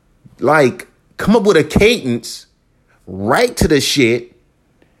 like, come up with a cadence, right to the shit.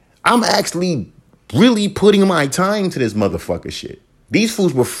 I'm actually really putting my time to this motherfucker shit. These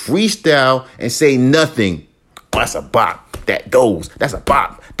fools will freestyle and say nothing. Oh, that's a bop. That goes. That's a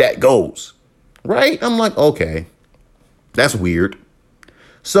bop. That goes. Right? I'm like, okay, that's weird.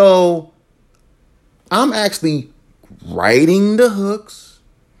 So I'm actually writing the hooks,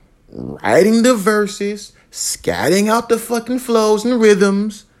 writing the verses, scatting out the fucking flows and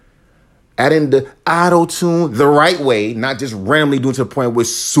rhythms, adding the auto-tune the right way, not just randomly doing to the point where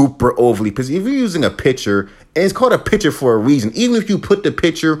it's super overly. Because if you're using a picture, and it's called a picture for a reason, even if you put the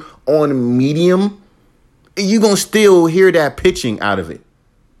picture on medium, you're going to still hear that pitching out of it.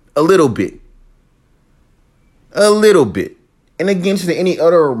 A little bit. And again, to any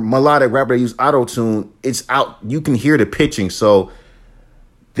other melodic rapper that use auto-tune, it's out. You can hear the pitching. So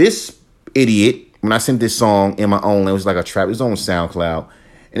this idiot, when I sent this song in my own, it was like a trap. It was on SoundCloud.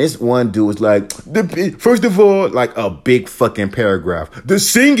 And this one dude was like, first of all, like a big fucking paragraph. The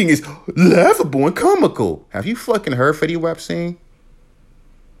singing is laughable and comical. Have you fucking heard Fetty Wap sing?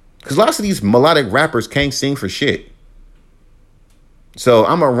 Because lots of these melodic rappers can't sing for shit. So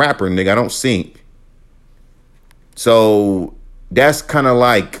I'm a rapper, nigga. I don't sing. So that's kind of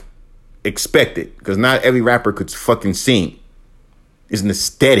like expected. Because not every rapper could fucking sing. It's an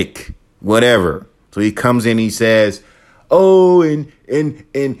aesthetic, whatever. So he comes in, he says, oh, and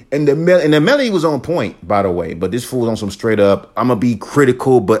the melody was on point, by the way. But this fool's on some straight up, I'm going to be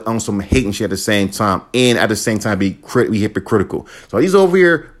critical, but on some hating shit at the same time. And at the same time, be hypocritical. So he's over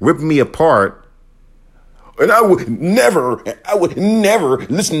here ripping me apart. And I would never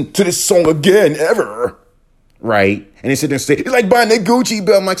listen to this song again, ever. Right? And they sit there and say, it's like buying a Gucci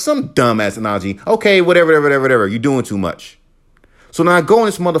belt. I'm like, some dumbass analogy. Okay, whatever. You're doing too much. So now I go on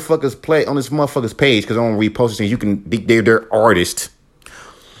this motherfucker's page because I don't repost things. You can, they're artists.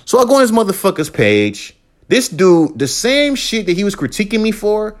 So I go on this motherfucker's page. This dude, the same shit that he was critiquing me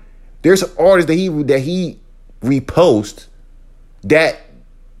for, there's artists that he repost that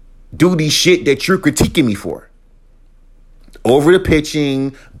do these shit that you're critiquing me for. Over the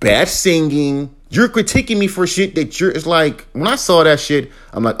pitching, bad singing. You're critiquing me for shit that it's like, when I saw that shit,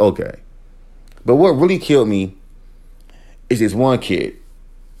 I'm like, okay. But what really killed me is this one kid.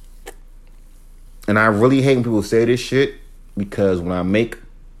 And I really hate when people say this shit, because when I make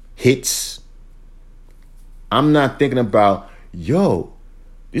hits, I'm not thinking about, yo,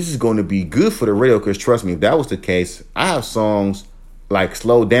 this is going to be good for the radio. Because trust me, if that was the case, I have songs like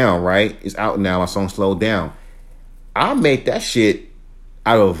Slow Down, right? It's out now, my song Slow Down. I make that shit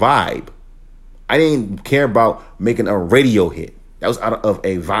out of vibe. I didn't care about making a radio hit. That was out of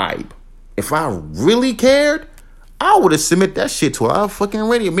a vibe. If I really cared, I would have submitted that shit to our fucking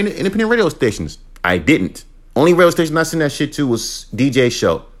independent radio stations. I didn't. Only radio station I sent that shit to was DJ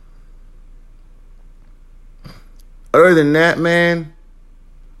Show. Other than that, man,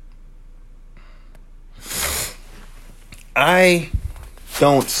 I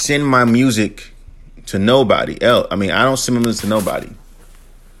don't send my music to nobody else. I mean, I don't send my music to nobody.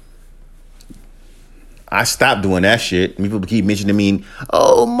 I stopped doing that shit. People keep mentioning me,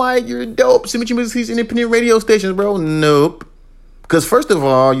 oh, Mike, you're dope. Send me your music to these independent radio stations, bro. Nope. Because first of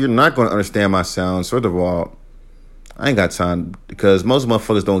all, you're not going to understand my sounds. First of all, I ain't got time because most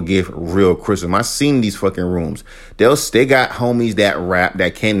motherfuckers don't give real criticism. I seen these fucking rooms. They got homies that rap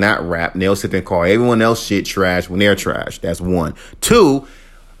that cannot rap, and they'll sit there and call everyone else shit trash when they're trash. That's one. Two,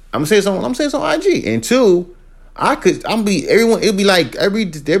 I'm saying something on IG. And two, it'd be like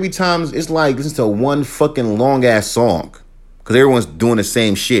every time it's like listen to one fucking long ass song because everyone's doing the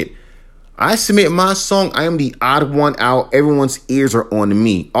same shit. I submit my song, I am the odd one out. Everyone's ears are on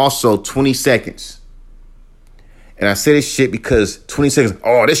me. Also, 20 seconds. And I say this shit because 20 seconds,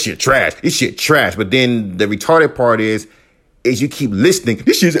 oh, this shit trash. This shit trash. But then the retarded part is you keep listening.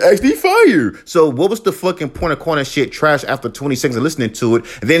 This shit's actually fire. So what was the fucking point of calling that shit trash after 20 seconds of listening to it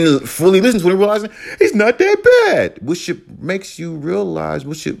and then fully listening to it and realizing it's not that bad? Which makes you realize,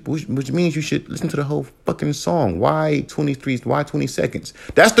 which means you should listen to the whole fucking song. Why 20 seconds?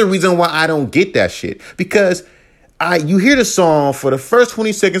 That's the reason why I don't get that shit. Because you hear the song for the first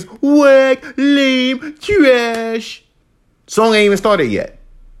 20 seconds, whack, lame, trash. Song ain't even started yet.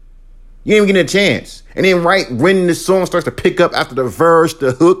 You ain't even getting a chance. And then right when the song starts to pick up after the verse,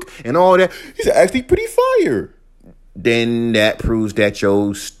 the hook, and all that, it's actually pretty fire. Then that proves that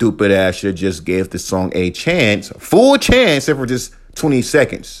your stupid ass should have just gave the song a chance, full chance, except for just 20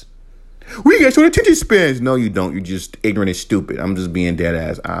 seconds. We got short attention spans. No, you don't. You're just ignorant and stupid. I'm just being dead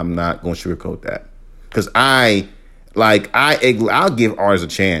ass. I'm not going to sugarcoat that. Because I'll give artists a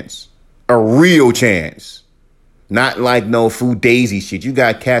chance. A real chance. Not like no food daisy shit. You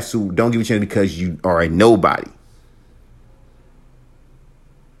got cats who don't give you a chance because you are a nobody.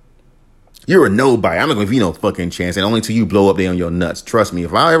 You're a nobody. I'm not going to give you no fucking chance. And only until you blow up, they on your nuts. Trust me.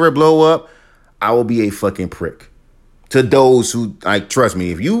 If I ever blow up, I will be a fucking prick. To those who, trust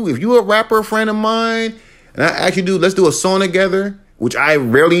me. If you a rapper friend of mine, and I actually let's do a song together, which I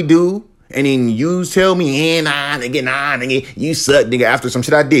rarely do. And then you tell me, nigga, you suck, nigga, after some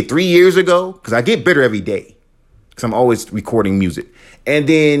shit I did 3 years ago. Because I get better every day. Because I'm always recording music. And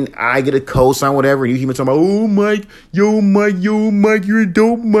then I get a co-sign, whatever, and you hear me talking about, oh, Mike, you're a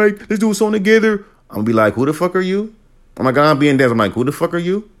dope, Mike. Let's do a song together. I'm going to be like, who the fuck are you? Oh my God, I'm being dead. I'm like, who the fuck are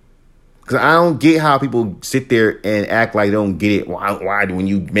you? Because I don't get how people sit there and act like they don't get it. Why when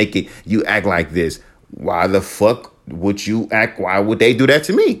you make it, you act like this? Why the fuck would you act? Why would they do that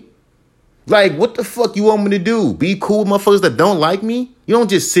to me? Like, what the fuck you want me to do? Be cool with motherfuckers that don't like me? You don't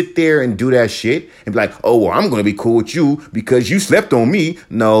just sit there and do that shit and be like, oh, well, I'm going to be cool with you because you slept on me.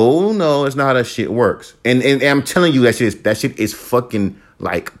 No, it's not how that shit works. And I'm telling you that shit is fucking,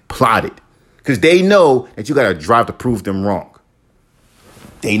 plotted. Because they know that you got to drive to prove them wrong.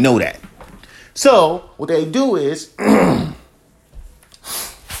 They know that. So, what they do is,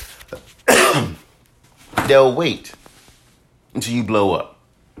 they'll wait until you blow up.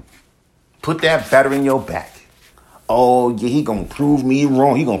 Put that battery in your back. Oh, yeah, he gonna prove me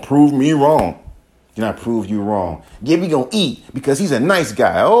wrong. He gonna prove me wrong. Did I prove you wrong? Yeah, we gonna eat because he's a nice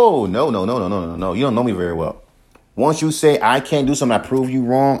guy. Oh, no. You don't know me very well. Once you say I can't do something, I prove you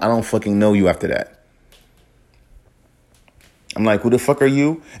wrong, I don't fucking know you after that. I'm like, who the fuck are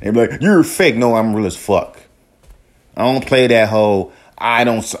you? And they're like, you're fake. No, I'm real as fuck. I don't play that whole, I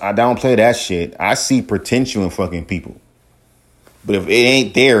don't play that shit. I see potential in fucking people. But if it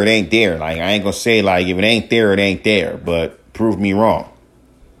ain't there, it ain't there. I ain't going to say, if it ain't there, it ain't there. But prove me wrong.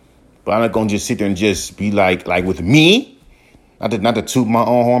 But I'm not going to just sit there and just be like with me. Not to toot my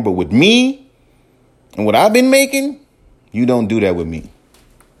own horn, but with me and what I've been making, you don't do that with me.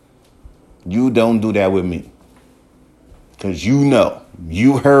 You don't do that with me. Because you know.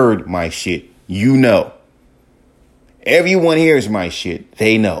 You heard my shit. You know. Everyone hears my shit.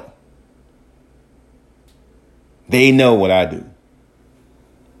 They know. They know what I do.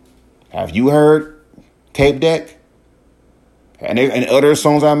 Have you heard Tape Deck? And other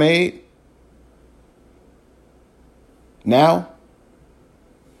songs I made? Now?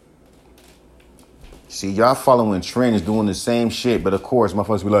 See, y'all following trends, doing the same shit, but of course,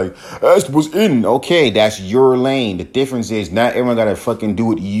 motherfuckers be like, that's what's in. Okay, that's your lane. The difference is not everyone gotta fucking do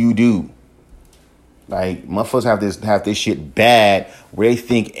what you do. Motherfuckers have this shit bad where they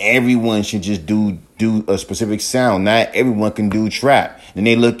think everyone should just do do a specific sound. Not everyone can do trap. And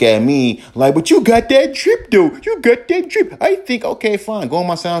they look at me like, but you got that drip, though. You got that drip. I think, okay, fine. Go on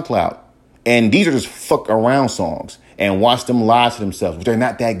my SoundCloud. And these are just fuck around songs. And watch them lie to themselves. But they're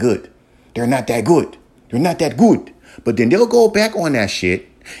not that good. They're not that good. They're not that good. But then they'll go back on that shit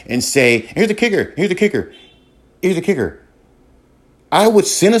and say, here's the kicker. Here's the kicker. Here's the kicker. I would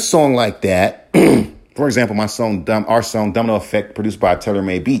send a song like that. For example, our song Domino Effect, produced by Taylor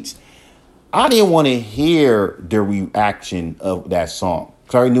Made Beats. I didn't want to hear the reaction of that song.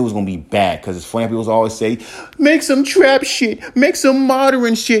 Because I already knew it was going to be bad. Because it's funny, people always say, make some trap shit, make some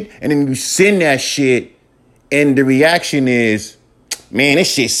modern shit. And then you send that shit, and the reaction is, man,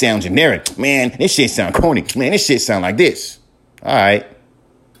 this shit sounds generic. Man, this shit sound corny. Man, this shit sound like this. All right.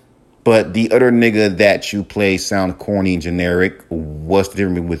 But the other nigga that you play sound corny and generic. What's the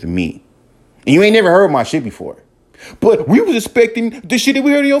difference with me? And you ain't never heard my shit before. But we was expecting the shit that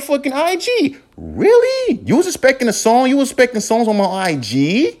we heard on your fucking IG. Really? You was expecting a song? You was expecting songs on my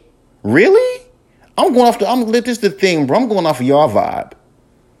IG? Really? This is the thing, bro. I'm going off of your vibe.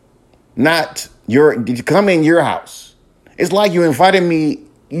 Not because I'm in your house. It's like you invited me.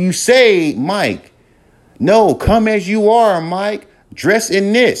 You say, Mike, no, come as you are, Mike. Dress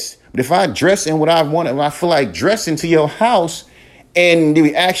in this. But if I dress in what I want, if I feel like dressing to your house, and the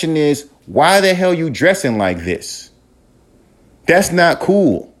reaction is, why the hell you dressing like this? That's not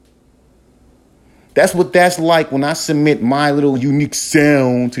cool. That's what that's like when I submit my little unique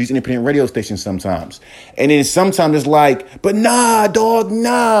sound to these independent radio stations sometimes. And then sometimes it's like, but nah, dog,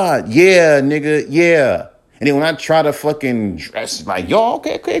 nah. Yeah, nigga, yeah. And then when I try to fucking dress like, y'all,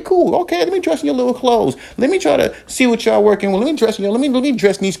 okay, cool. Okay, let me dress in your little clothes. Let me try to see what y'all working with. Let me dress in let me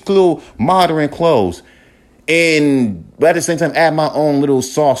dress in these little modern clothes. But at the same time, add my own little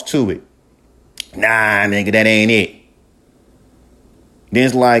sauce to it. Nah, nigga, that ain't it. Then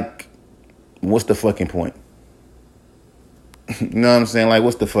it's like, what's the fucking point? You know what I'm saying? Like,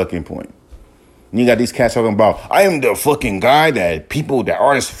 what's the fucking point? You got these cats talking about, I am the fucking guy that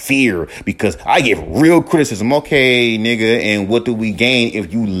artists fear because I get real criticism. Okay, nigga, and what do we gain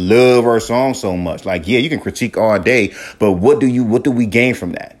if you love our song so much? Like, yeah, you can critique all day, but what do we gain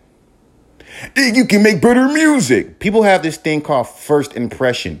from that? You can make better music. People have this thing called first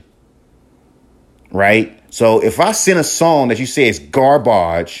impression, right? So if I send a song that you say is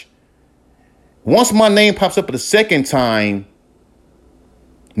garbage, once my name pops up for the second time,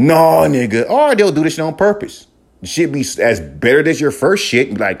 nah, nigga. Or they'll do this shit on purpose. The shit be as better as your first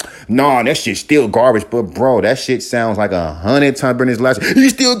shit. Be like, nah, that shit's still garbage. But bro, that shit sounds like 100 times better than his last.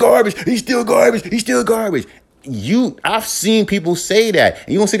 He's still garbage. He's still garbage. He's still garbage. I've seen people say that.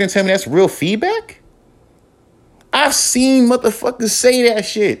 And you gonna sit there and tell me that's real feedback? I've seen motherfuckers say that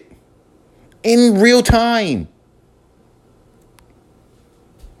shit in real time.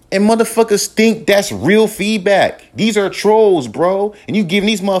 And motherfuckers think that's real feedback. These are trolls, bro. And you giving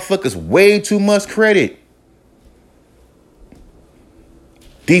these motherfuckers way too much credit.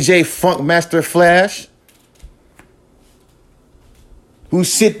 DJ Funkmaster Flash, who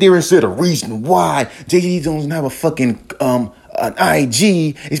sit there and said the reason why JD doesn't have a fucking an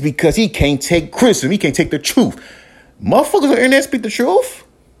IG is because he can't take criticism. He can't take the truth. Motherfuckers on the internet speak the truth?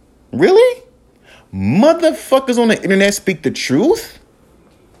 Really? Motherfuckers on the internet speak the truth?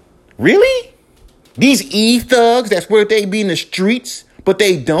 Really? These e-thugs, that's where they be in the streets, but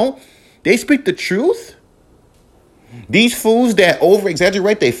they don't. They speak the truth? These fools that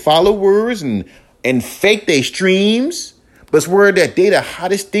over-exaggerate their followers and fake their streams, but swear that they the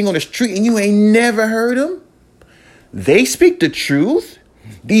hottest thing on the street and you ain't never heard them? They speak the truth?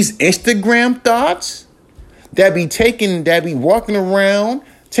 These Instagram thoughts that be walking around,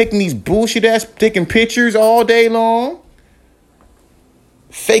 taking these bullshit ass, taking pictures all day long,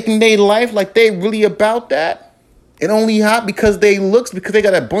 faking their life like they really about that, and only hot because they looks, because they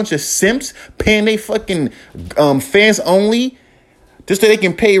got a bunch of simps paying they fucking fans only just so they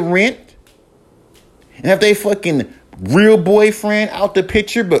can pay rent, and have they fucking real boyfriend out the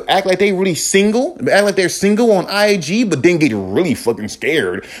picture but act like they really single, act like they're single on IG, but then get really fucking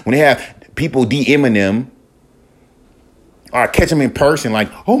scared when they have people DMing them or catch them in person like,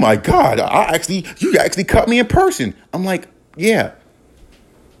 oh my God, you actually caught me in person. I'm like, yeah.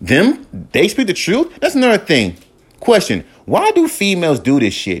 They speak the truth? That's another thing. Question, why do females do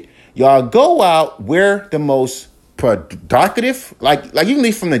this shit? Y'all go out, wear the most provocative, like you can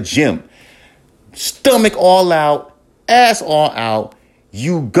leave from the gym, stomach all out, ass all out.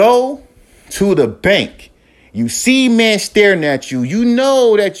 You go to the bank. You see man staring at you. You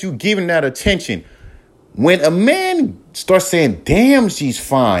know that you giving that attention. When a man starts saying, damn, she's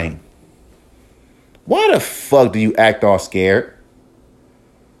fine, why the fuck do you act all scared?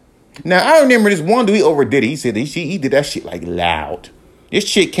 Now, I remember this one dude, he overdid it. He said he did that shit like loud. This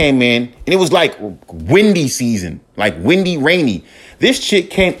chick came in, and it was like windy season, like windy, rainy. This chick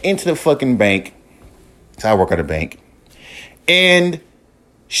came into the fucking bank. So I work at a bank. And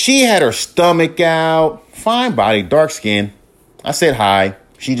she had her stomach out, fine body, dark skin. I said hi.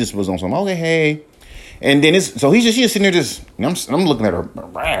 She just was on some, okay, hey. And then she's just sitting there just, I'm looking at her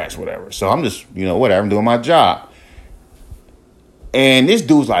ass, whatever. So I'm just, whatever, I'm doing my job. And this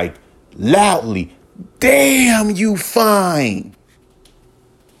dude's like, loudly, damn, you fine.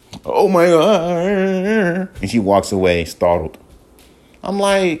 Oh my God. And she walks away, startled. I'm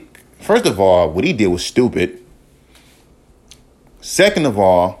like, first of all, what he did was stupid. Second of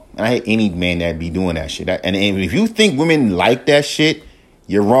all, I hate any man that be doing that shit. And if you think women like that shit,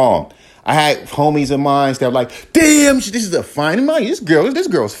 you're wrong. I had homies of mine that were like, damn, this is a fine. This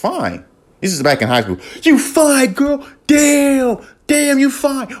girl's fine. This is back in high school. You fine, girl. Damn, you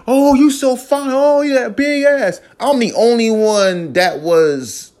fine. Oh, you so fine. Oh, yeah, big ass. I'm the only one that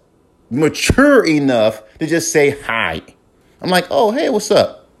was mature enough to just say hi. I'm like, oh, hey, what's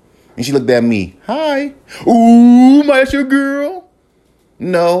up? And she looked at me. Hi. Ooh, that's your girl.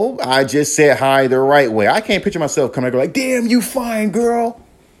 No, I just said hi the right way. I can't picture myself coming like, damn, you fine, girl.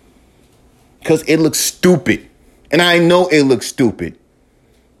 Because it looks stupid. And I know it looks stupid.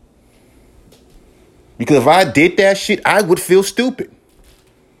 Because if I did that shit, I would feel stupid.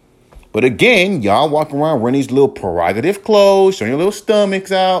 But again, y'all walk around wearing these little prerogative clothes, showing your little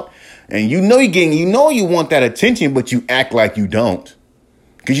stomachs out. And you want that attention, but you act like you don't.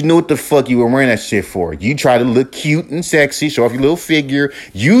 Because you know what the fuck you were wearing that shit for. You try to look cute and sexy, show off your little figure.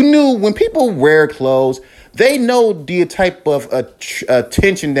 You knew when people wear clothes, they know the type of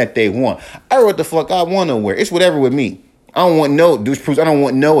attention that they want. I wear what the fuck I want to wear. It's whatever with me. I don't want no douche-proofs. I don't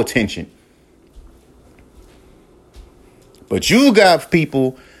want no attention. But you got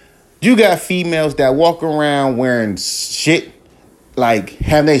females that walk around wearing shit, like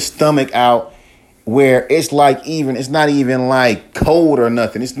have their stomach out, where it's not even like cold or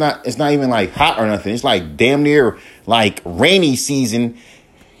nothing. It's not even like hot or nothing. It's like damn near like rainy season,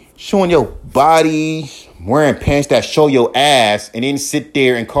 showing your body, wearing pants that show your ass, and then sit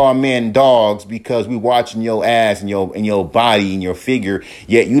there and call men dogs because we watching your ass and your body and your figure,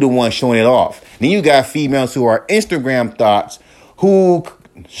 yet you the one showing it off. Then you got females who are Instagram thoughts who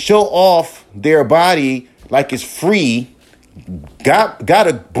show off their body like it's free. Got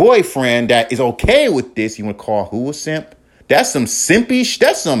a boyfriend that is okay with this. You want to call who a simp? That's some simpy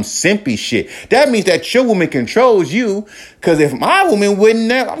shit. That means that your woman controls you. Because if my woman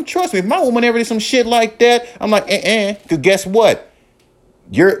wouldn't, trust me, if my woman ever did some shit like that, I'm like, Because guess what?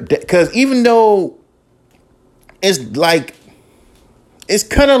 Because even though it's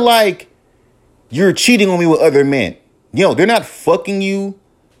kind of like you're cheating on me with other men. They're not fucking you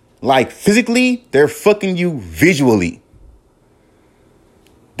like physically. They're fucking you visually.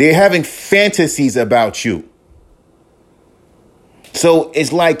 They're having fantasies about you. So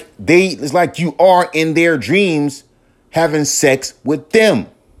it's like you are in their dreams having sex with them.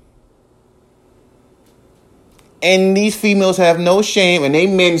 And these females have no shame, and they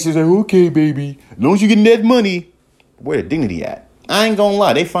men say, okay, baby, as long as you getting that money, where the dignity at? I ain't gonna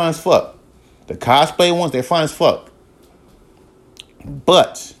lie, they fine as fuck. The cosplay ones, they're fine as fuck.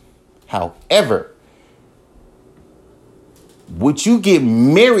 But, however, would you get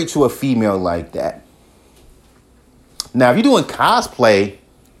married to a female like that? Now, if you're doing cosplay,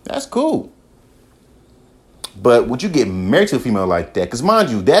 that's cool. But would you get married to a female like that? Because mind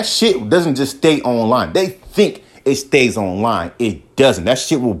you, that shit doesn't just stay online. They think it stays online. It doesn't. That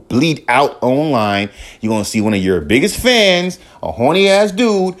shit will bleed out online. You're going to see one of your biggest fans, a horny ass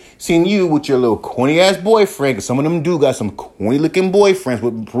dude, seeing you with your little corny ass boyfriend. Because some of them do got some corny looking boyfriends,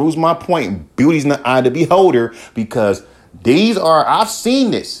 which proves my point. Beauty's in the eye of the beholder, because I've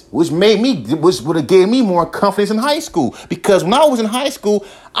seen this, which would have gave me more confidence in high school. Because when I was in high school,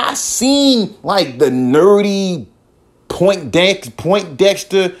 I seen like the nerdy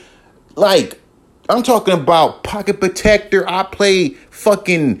Poindexter, like I'm talking about Pocket Protector. I played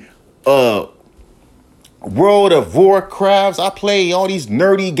fucking World of Warcraft. I play all these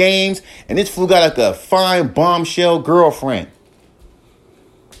nerdy games, and this fool got like a fine bombshell girlfriend.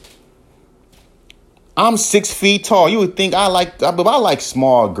 I'm 6 feet tall. You would think I like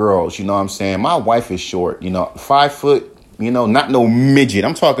small girls. You know what I'm saying? My wife is short. 5 foot. Not no midget.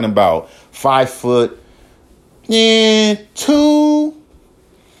 I'm talking about 5 foot. 2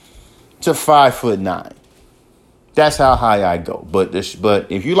 to 5'9". That's how high I go. But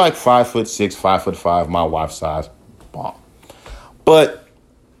if you like 5'6", 5'5", my wife's size, bomb. But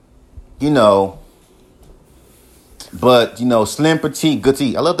But, slim, petite, good to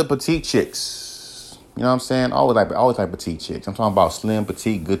eat. I love the petite chicks. You know what I'm saying? Always like petite chicks. I'm talking about slim,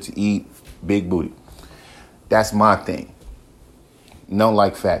 petite, good to eat, big booty. That's my thing. Don't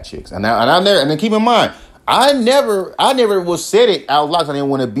like fat chicks. And then keep in mind, I never was said it out loud. I didn't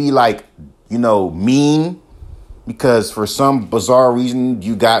want to be like, mean. Because for some bizarre reason,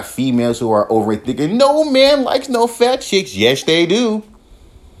 you got females who are over it thinking, no man likes no fat chicks. Yes, they do.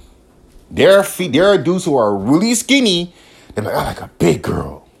 There are dudes who are really skinny. They're like, I like a big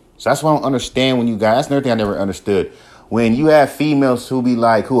girl. So that's why I don't understand when you guys. That's another thing I never understood. When you have females who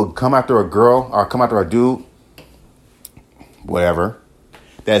will come after a girl or come after a dude, whatever,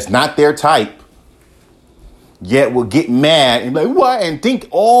 that's not their type, yet will get mad and be like, why? And think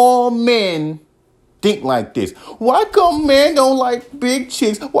all men think like this. Why come men don't like big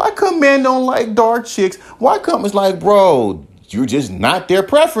chicks? Why come men don't like dark chicks? Why come it's like, bro, you're just not their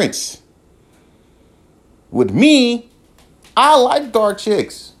preference. With me, I like dark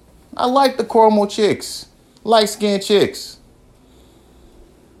chicks. I like the caramel chicks, light-skinned chicks.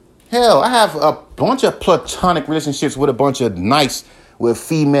 Hell, I have a bunch of platonic relationships with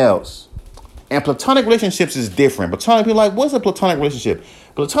females. And platonic relationships is different. Platonic people like, what's a platonic relationship?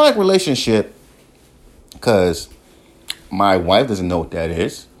 Platonic relationship, because my wife doesn't know what that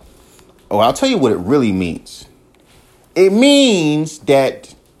is. Oh, I'll tell you what it really means. It means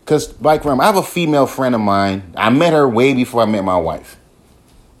that, because like I have a female friend of mine. I met her way before I met my wife.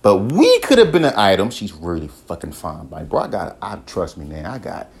 But we could have been an item. She's really fucking fine. Like, bro, trust me,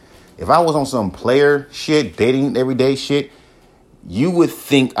 man. If I was on some player shit, dating everyday shit, you would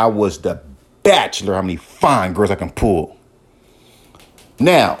think I was the Bachelor, how many fine girls I can pull.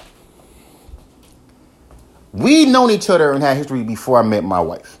 Now, we known each other and had history before I met my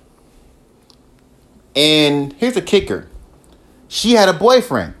wife. And here's the kicker. She had a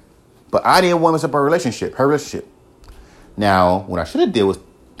boyfriend, but I didn't want to mess up her relationship. Now, what I should have did was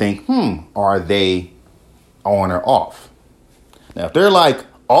think, are they on or off? Now, if they're like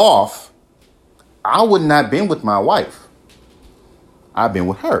off, I would not been with my wife. I've been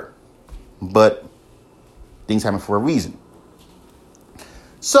with her. But things happen for a reason.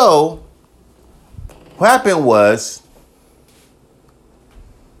 So, what happened was,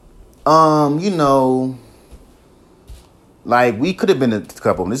 like we could have been a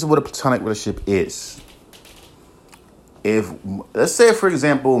couple. This is what a platonic relationship is. Let's say, for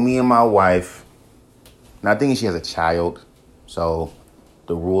example, me and my wife, and I think she has a child. So,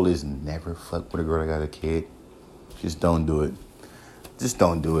 the rule is never fuck with a girl that got a kid. Just don't do it. Just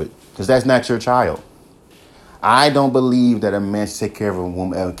don't do it. Because that's not your child. I don't believe that a man should take care of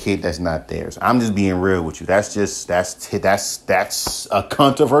a kid that's not theirs. I'm just being real with you. That's a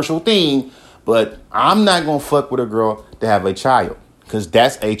controversial thing. But I'm not going to fuck with a girl to have a child. Because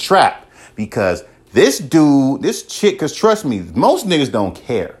that's a trap. Because this chick, because trust me, most niggas don't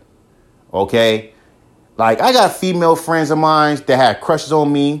care. Okay? Like, I got female friends of mine that had crushes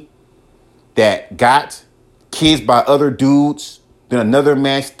on me that got kids by other dudes. Then another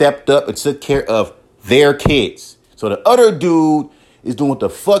man stepped up and took care of their kids. So the other dude is doing what the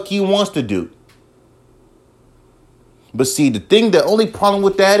fuck he wants to do. But see, the only problem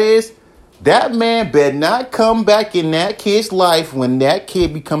with that is that man better not come back in that kid's life when that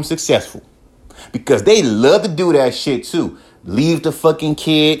kid becomes successful. Because they love to do that shit too. Leave the fucking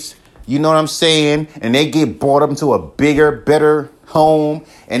kids, you know what I'm saying? And they get brought up into a bigger, better home,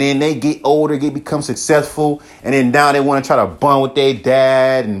 and then they get older, become successful, and then now they want to try to bond with their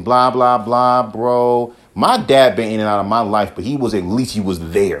dad and blah blah blah, bro. My dad been in and out of my life, but at least he was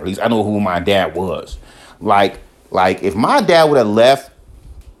there. At least I know who my dad was. Like if my dad would have left,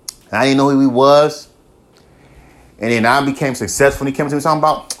 and I didn't know who he was, and then I became successful, and he came to me talking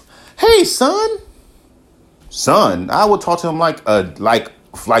about, hey son, I would talk to him like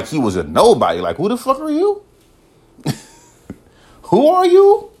he was a nobody. Like, who the fuck are you? Who are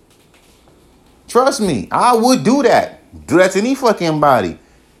you? Trust me, I would do that. Do that to any fucking body.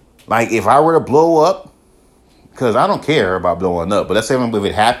 Like, if I were to blow up, because I don't care about blowing up, but let's say if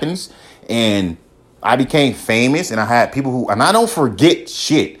it happens and I became famous and I had people and I don't forget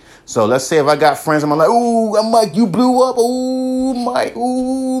shit. So let's say if I got friends, I'm like, ooh, I'm Mike, you blew up. Ooh, Mike.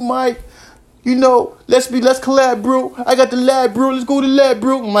 Let's collab, bro. I got the lab, bro. Let's go to the lab,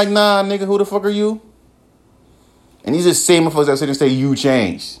 bro. I'm like, nah, nigga, who the fuck are you? And these are the same motherfuckers that sit and say, you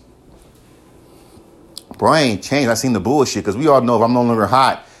changed. Bro, I ain't changed. I seen the bullshit. Because we all know if I'm no longer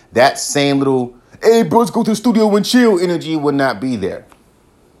hot, that same little, hey, bro, let's go to the studio and chill energy would not be there.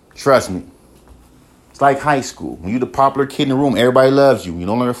 Trust me. It's like high school. When you're the popular kid in the room, everybody loves you. You're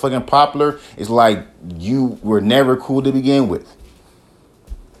no longer fucking popular. It's like you were never cool to begin with.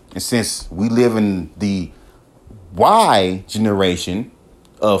 And since we live in the Y generation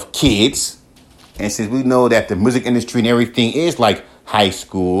of kids, and since we know that the music industry and everything is like high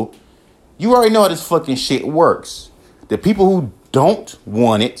school, you already know how this fucking shit works. The people who don't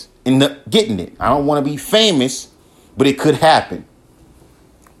want it end up getting it. I don't want to be famous, but it could happen.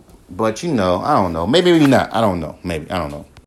 But I don't know. Maybe not. I don't know. Maybe. I don't know.